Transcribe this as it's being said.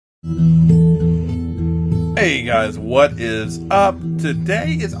Hey guys, what is up?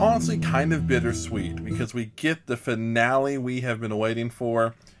 Today is honestly kind of bittersweet because we get the finale we have been waiting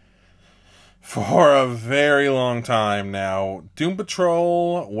for a very long time now. Doom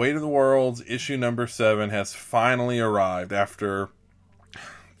Patrol Weight of the Worlds issue number 7 has finally arrived after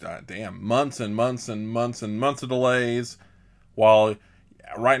months and months and months and months of delays. While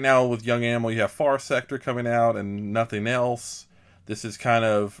right now with Young Animal you have Far Sector coming out and nothing else. This is kind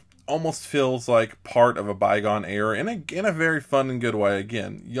of almost feels like part of a bygone era in a very fun and good way.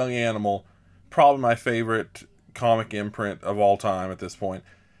 Again, Young Animal, probably my favorite comic imprint of all time at this point.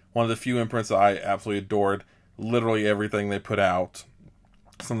 One of the few imprints that I absolutely adored. Literally everything they put out.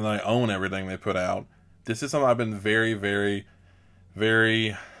 Something I own everything they put out. This is something I've been very, very,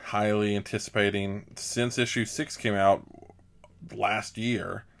 very highly anticipating since issue 6 came out last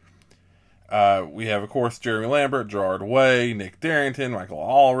year. We have, of course, Jeremy Lambert, Gerard Way, Nick Darrington, Michael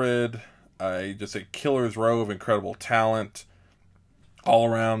Allred. Just a killer's row of incredible talent all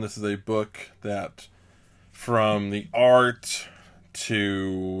around. This is a book that, from the art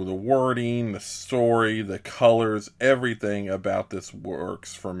to the wording, the story, the colors, everything about this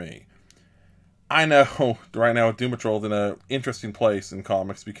works for me. I know right now Doom Patrol is in an interesting place in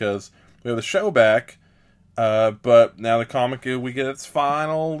comics because we have the show back. But now the comic, we get its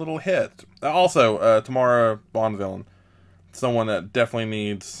final little hit. Also, Tamara Bonvillain, someone that definitely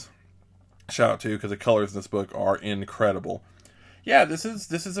needs a shout out to because the colors in this book are incredible. Yeah, this is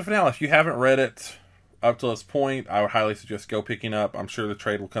the finale. If you haven't read it up to this point, I would highly suggest go picking up. I'm sure the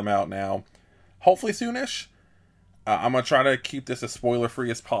trade will come out now, hopefully soonish. I'm gonna try to keep this as spoiler free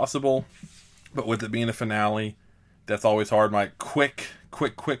as possible, but with it being a finale, that's always hard. My quick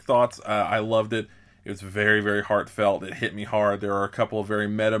thoughts. I loved it. It was very, very heartfelt. It hit me hard. There are a couple of very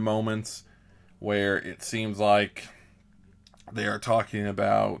meta moments where it seems like they are talking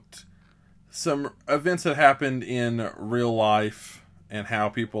about some events that happened in real life and how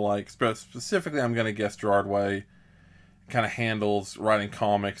people like, specifically I'm going to guess Gerard Way, kind of handles writing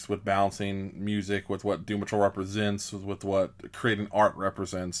comics with balancing music with what Doom Patrol represents, with what creating art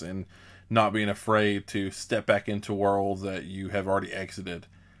represents, and not being afraid to step back into worlds that you have already exited.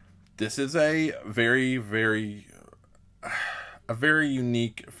 This is a very, very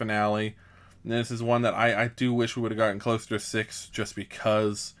unique finale. And this is one that I do wish we would have gotten closer to 6 just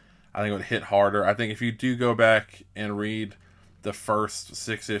because I think it would hit harder. I think if you do go back and read the first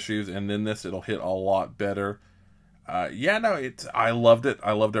 6 issues and then this, it'll hit a lot better. I loved it.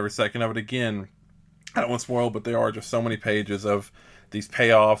 I loved every second of it. Again, I don't want to spoil, but there are just so many pages of these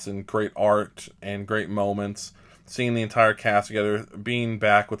payoffs and great art and great moments. Seeing the entire cast together, being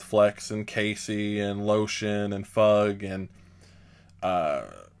back with Flex and Casey and Lotion and Fug and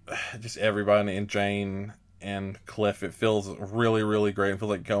just everybody, and Jane and Cliff, it feels really, really great. It feels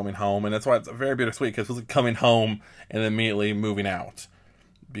like coming home, and that's why it's very bittersweet, because it feels like coming home and then immediately moving out,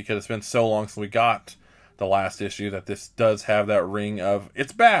 because it's been so long since we got the last issue that this does have that ring of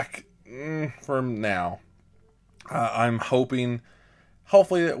it's back for now. I'm hoping.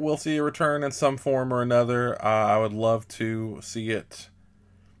 Hopefully we'll see a return in some form or another. I would love to see it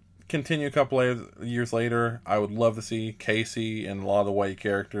continue a couple of years later. I would love to see Casey and a lot of the Way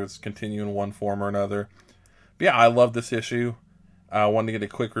characters continue in one form or another. But yeah, I love this issue. I wanted to get a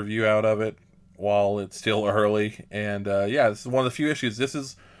quick review out of it while it's still early. And yeah, this is one of the few issues. This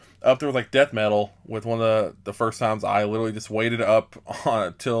is up there with like Death Metal, with one of the first times I literally just waited up on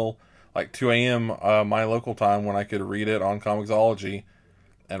it till like 2 a.m. My local time when I could read it on Comixology.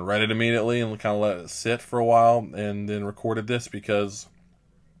 And read it immediately and kind of let it sit for a while and then recorded this because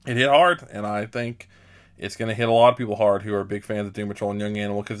it hit hard. And I think it's going to hit a lot of people hard who are big fans of Doom Patrol and Young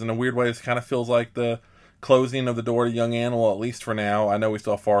Animal, because in a weird way this kind of feels like the closing of the door to Young Animal, at least for now. I know we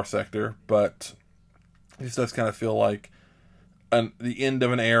still have Far Sector, but this does kind of feel like the end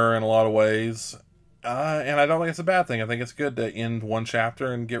of an era in a lot of ways. And I don't think it's a bad thing. I think it's good to end one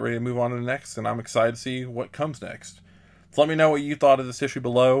chapter and get ready to move on to the next. And I'm excited to see what comes next. So let me know what you thought of this issue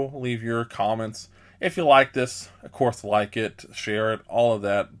below. Leave your comments. If you like this, of course, like it, share it, all of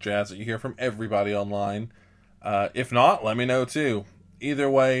that jazz that you hear from everybody online. If not, let me know too. Either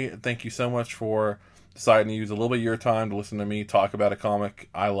way, thank you so much for deciding to use a little bit of your time to listen to me talk about a comic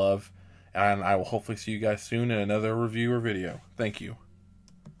I love. And I will hopefully see you guys soon in another review or video. Thank you.